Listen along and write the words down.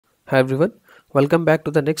Hi everyone, welcome back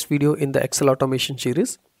to the next video in the Excel automation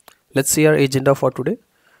series. Let's see our agenda for today.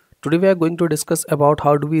 Today we are going to discuss about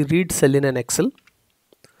how do we read cell in an Excel,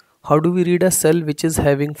 how do we read a cell which is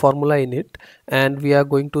having formula in it, and we are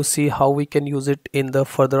going to see how we can use it in the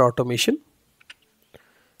further automation.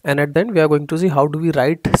 And at the end we are going to see how do we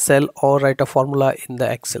write cell or write a formula in the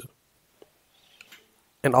Excel.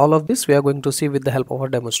 And all of this we are going to see with the help of a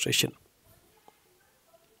demonstration.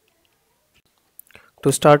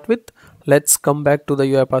 To start with, let's come back to the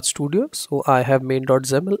UiPath Studio. So I have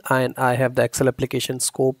main.xml and I have the Excel application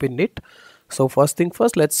scope in it. So first thing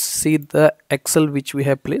first, let's see the Excel which we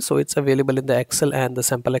have placed. So it's available in the Excel and the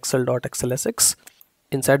sample excel.xlsx.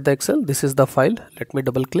 Inside the Excel, this is the file. Let me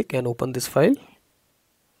double click and open this file.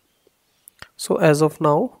 So as of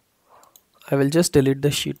now, I will just delete the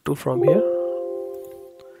sheet 2 from here.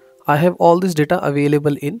 I have all this data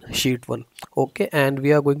available in sheet 1. Okay, and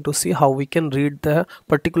we are going to see how we can read the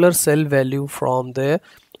particular cell value from the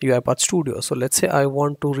UiPath Studio. So let's say I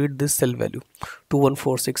want to read this cell value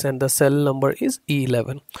 2146 and the cell number is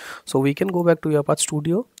E11. So we can go back to UiPath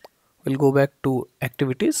Studio. We'll go back to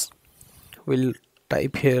activities. We'll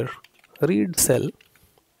type here read cell.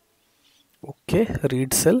 Okay,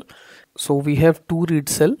 read cell. So we have two read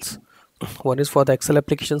cells. One is for the Excel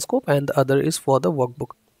application scope and the other is for the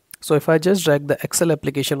workbook. So if I just drag the Excel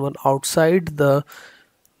application one outside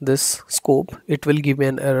this scope, it will give me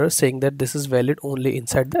an error saying that this is valid only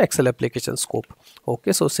inside the Excel application scope.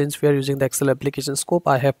 Okay, so since we are using the Excel application scope,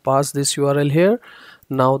 I have passed this URL here.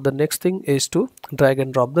 Now the next thing is to drag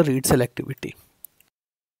and drop the read cell activity.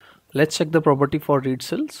 Let's check the property for read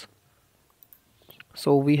cells.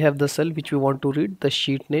 So we have the cell which we want to read, the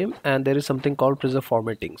sheet name, and there is something called preserve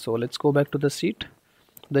formatting. So let's go back to the sheet.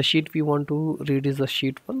 The sheet we want to read is the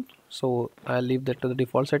sheet 1, so I'll leave that to the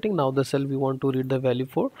default setting. Now the cell we want to read the value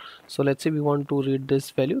for, so let's say we want to read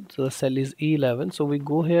this value. The cell is E11, so we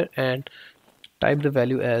go here and type the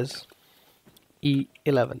value as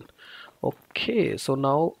E11. Okay, so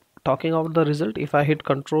now talking about the result, if I hit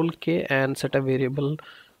Ctrl K and set a variable,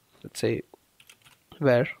 let's say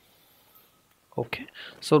where. Okay,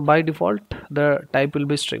 so by default the type will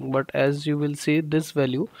be string, but as you will see this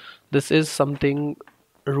value, this is something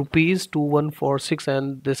rupees 2146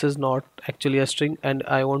 and this is not actually a string, and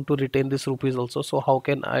I want to retain this rupees also. So how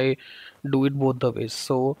can I do it both the ways?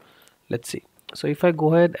 So let's see. So if I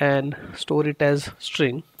go ahead and store it as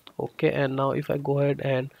string, okay, and now if I go ahead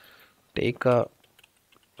and take a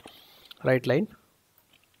right line,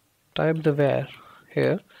 type the where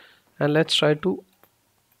here, and let's try to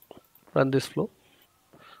run this flow.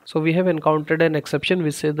 So we have encountered an exception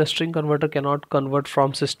which says the string converter cannot convert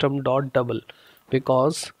from system.double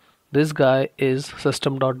because this guy is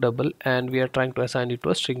system.double and we are trying to assign it to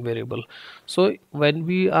a string variable. So when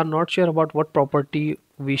we are not sure about what property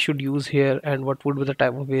we should use here and what would be the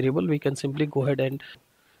type of variable, we can simply go ahead and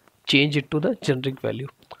change it to the generic value.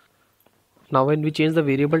 Now when we change the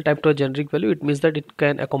variable type to a generic value, it means that it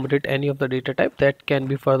can accommodate any of the data type that can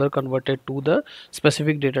be further converted to the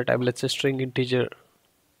specific data type, let's say string, integer.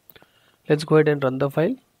 Let's go ahead and run the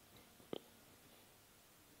file.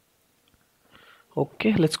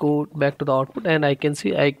 Okay, let's go back to the output and I can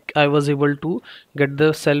see I was able to get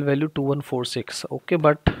the cell value 2146. Okay,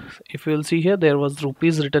 but if you will see here, there was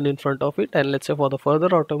rupees written in front of it, and let's say for the further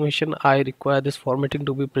automation I require this formatting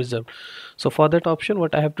to be preserved. So for that option,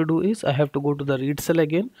 what I have to do is I have to go to the read cell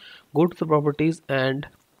again, go to the properties and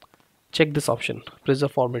check this option,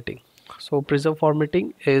 preserve formatting. So preserve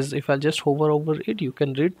formatting is, if I just hover over it, you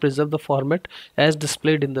can read preserve the format as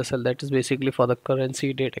displayed in the cell. That is basically for the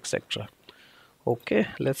currency, date, etc. Okay,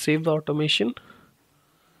 let's save the automation,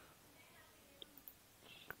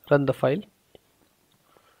 run the file,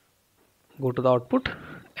 go to the output,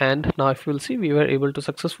 and now if you will see, we were able to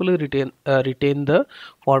successfully retain the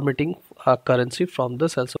formatting currency from the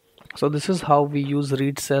cell. So this is how we use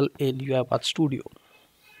read cell in UiPath Studio.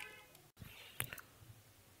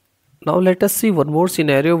 Now let us see one more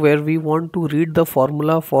scenario where we want to read the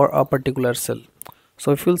formula for a particular cell. So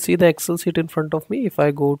if you'll see the Excel sheet in front of me, if I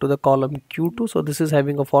go to the column Q2, so this is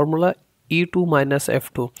having a formula E2 minus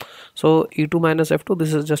F2. So E2 minus F2,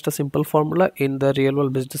 this is just a simple formula. In the real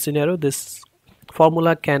world business scenario, this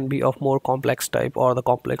formula can be of more complex type or the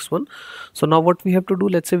complex one. So now what we have to do,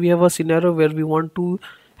 let's say we have a scenario where we want to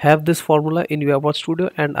have this formula in UiPath Studio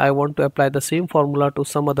and I want to apply the same formula to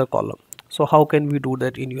some other column. So how can we do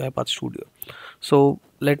that in UiPath Studio? So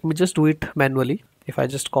let me just do it manually. If I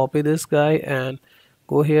just copy this guy and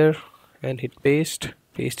go here and hit paste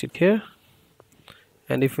it here,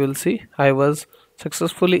 and if you will see, I was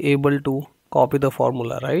successfully able to copy the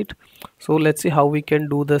formula, right? So let's see how we can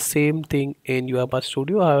do the same thing in UiPath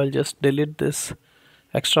Studio. I will just delete this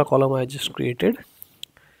extra column I just created,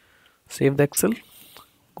 save the Excel,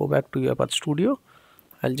 go back to UiPath Studio.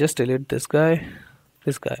 I'll just delete this guy,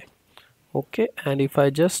 this guy. Okay, and if I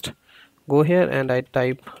just go here and I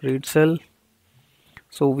type read cell,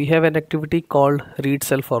 so we have an activity called read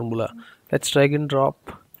cell formula. Let's drag and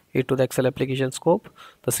drop it to the Excel application scope.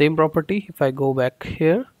 The same property, if I go back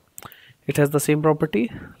here, it has the same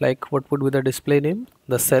property like what would be the display name,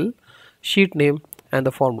 the cell, sheet name, and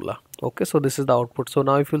the formula. Okay, so this is the output. So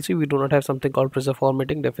now if you'll see, we do not have something called preserve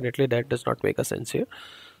formatting. Definitely that does not make a sense here.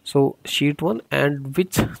 So sheet 1 and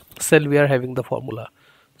which cell we are having the formula.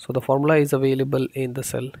 So the formula is available in the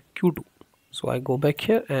cell Q2. So I go back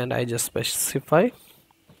here and I just specify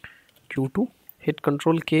Q2, hit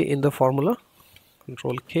Control K in the formula,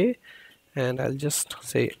 Control K, and I'll just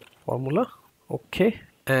say formula. Okay,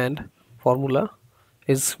 and formula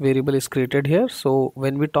is variable is created here. So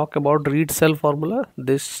when we talk about read cell formula,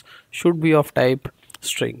 this should be of type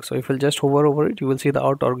string. So if you'll just hover over it, you will see the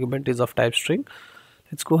out argument is of type string.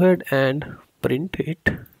 Let's go ahead and print it.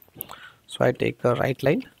 So I take a right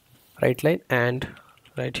line and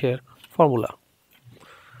right here formula,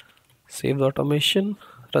 save the automation,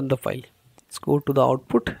 run the file. Let's go to the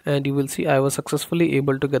output and you will see I was successfully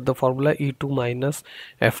able to get the formula E2 minus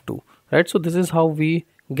F2, right? So this is how we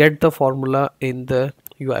get the formula in the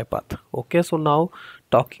UiPath. Okay, so now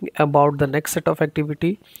talking about the next set of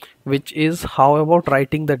activity, which is how about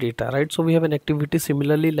writing the data, right? So we have an activity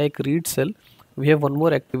similarly like read cell. We have one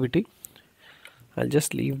more activity. I'll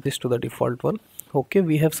just leave this to the default one. Okay,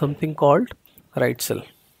 we have something called write cell.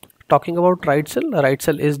 Talking about write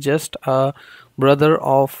cell is just a brother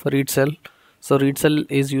of read cell. So read cell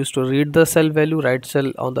is used to read the cell value, write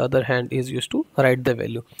cell on the other hand is used to write the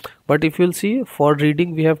value. But if you'll see, for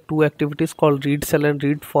reading we have two activities called read cell and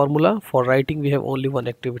read formula. For writing we have only one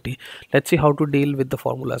activity. Let's see how to deal with the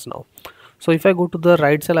formulas now. So if I go to the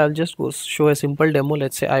write cell, I'll just go show a simple demo.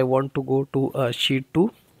 Let's say I want to go to sheet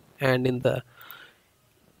 2 and in the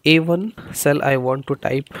A1 cell I want to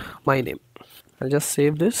type my name. I'll just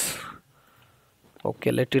save this.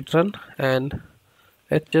 Okay, let it run and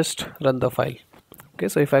let's just run the file. Okay,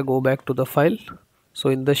 so if I go back to the file, so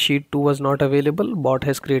in the sheet 2 was not available, bot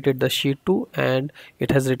has created the sheet 2 and it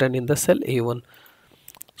has written in the cell A1.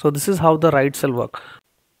 So this is how the write cell work.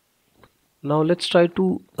 Now let's try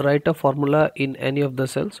to write a formula in any of the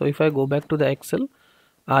cells. So if I go back to the Excel,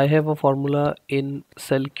 I have a formula in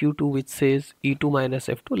cell Q2 which says E2 minus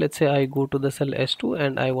F2. Let's say I go to the cell S2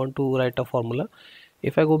 and I want to write a formula.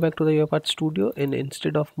 If I go back to the UiPath Studio and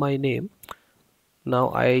instead of my name,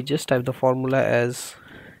 now I just type the formula as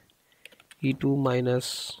E2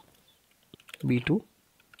 minus B2.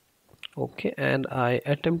 Okay, and I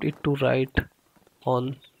attempt it to write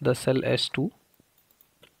on the cell S2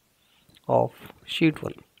 of sheet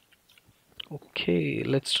 1. Okay,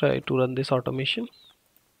 let's try to run this automation.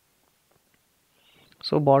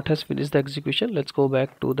 So bot has finished the execution. Let's go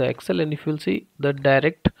back to the Excel and if you'll see, the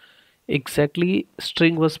direct exactly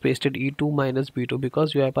string was pasted E2 minus B2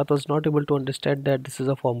 because UiPath was not able to understand that this is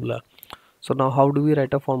a formula. So now how do we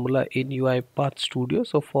write a formula in UiPath Studio?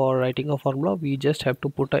 So for writing a formula, we just have to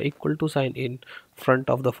put a equal to sign in front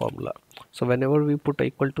of the formula. So whenever we put a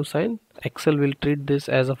equal to sign, Excel will treat this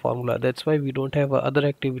as a formula. That's why we don't have a other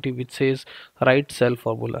activity which says write cell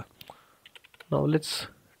formula. Now let's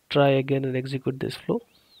try again and execute this flow.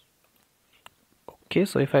 Okay,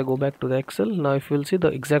 so if I go back to the Excel, now if you'll see, the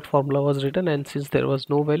exact formula was written and since there was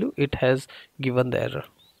no value, it has given the error.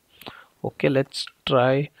 Okay, let's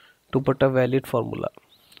try to put a valid formula.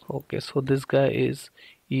 Okay, so this guy is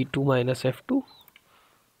E2 minus F2.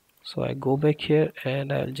 So I go back here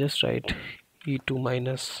and I'll just write E2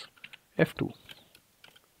 minus F2.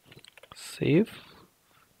 Save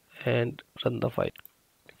and run the file.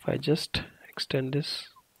 If I just extend this,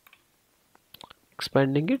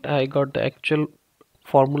 expanding it, I got the actual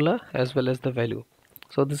formula as well as the value.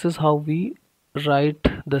 So this is how we write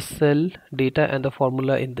the cell data and the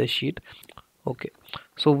formula in the sheet. Okay,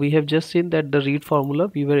 so we have just seen that the read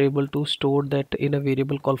formula, we were able to store that in a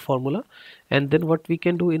variable called formula, and then what we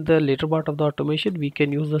can do in the later part of the automation, we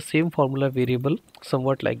can use the same formula variable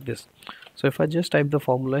somewhat like this. So if I just type the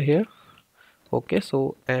formula here, okay,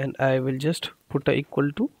 so and I will just put a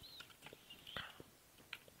equal to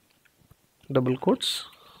double quotes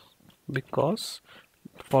because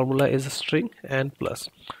formula is a string and plus.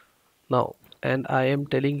 Now, and I am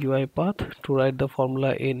telling UiPath to write the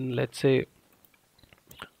formula in, let's say,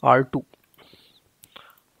 R2.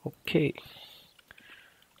 Okay,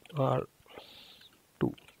 R2.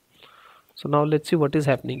 So now let's see what is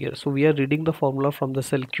happening here. So we are reading the formula from the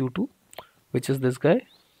cell Q2, which is this guy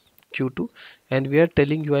Q2, and we are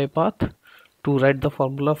telling UiPath to write the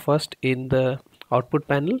formula first in the output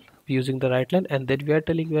panel using the right line, and then we are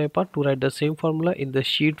telling UiPath to write the same formula in the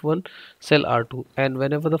sheet 1 cell R2. And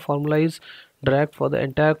whenever the formula is dragged for the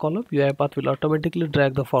entire column, UiPath will automatically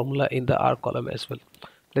drag the formula in the R column as well.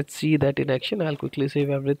 Let's see that in action. I'll quickly save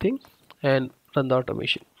everything and run the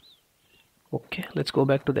automation. Okay, let's go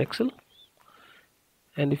back to the Excel,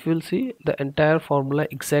 and if you'll see, the entire formula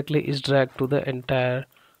exactly is dragged to the entire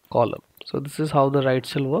column. So this is how the right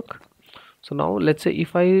cell work. So now let's say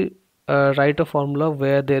if I write a formula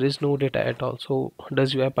where there is no data at all, so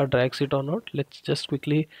does UiPath drags it or not? Let's just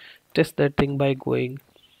quickly test that thing by going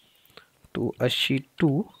to a sheet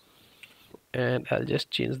 2, and I'll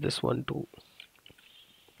just change this one to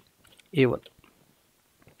A1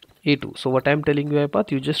 A2. So what I'm telling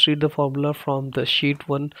UiPath, you just read the formula from the sheet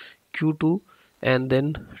 1 Q2 and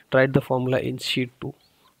then write the formula in sheet 2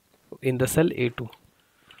 in the cell A2.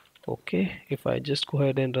 Okay, if I just go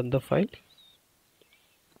ahead and run the file,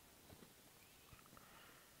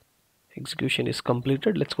 execution is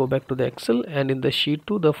completed. Let's go back to the Excel, and in the sheet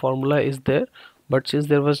 2 the formula is there, but since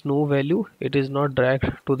there was no value, it is not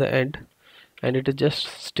dragged to the end, and it is just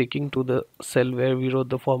sticking to the cell where we wrote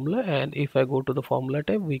the formula. And if I go to the formula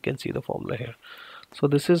tab, we can see the formula here. So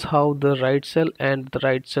this is how the right cell and the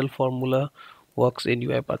right cell formula works in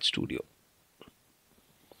UiPath Studio.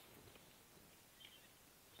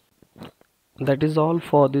 That is all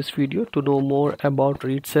for this video. To know more about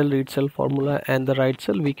read cell formula and the right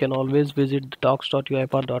cell, we can always visit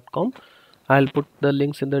docs.uipath.com. I'll put the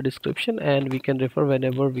links in the description, and we can refer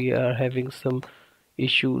whenever we are having some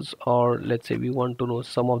issues, or let's say we want to know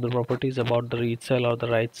some of the properties about the read cell or the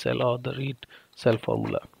right cell or the read cell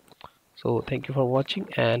formula. So thank you for watching,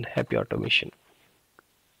 and happy automation.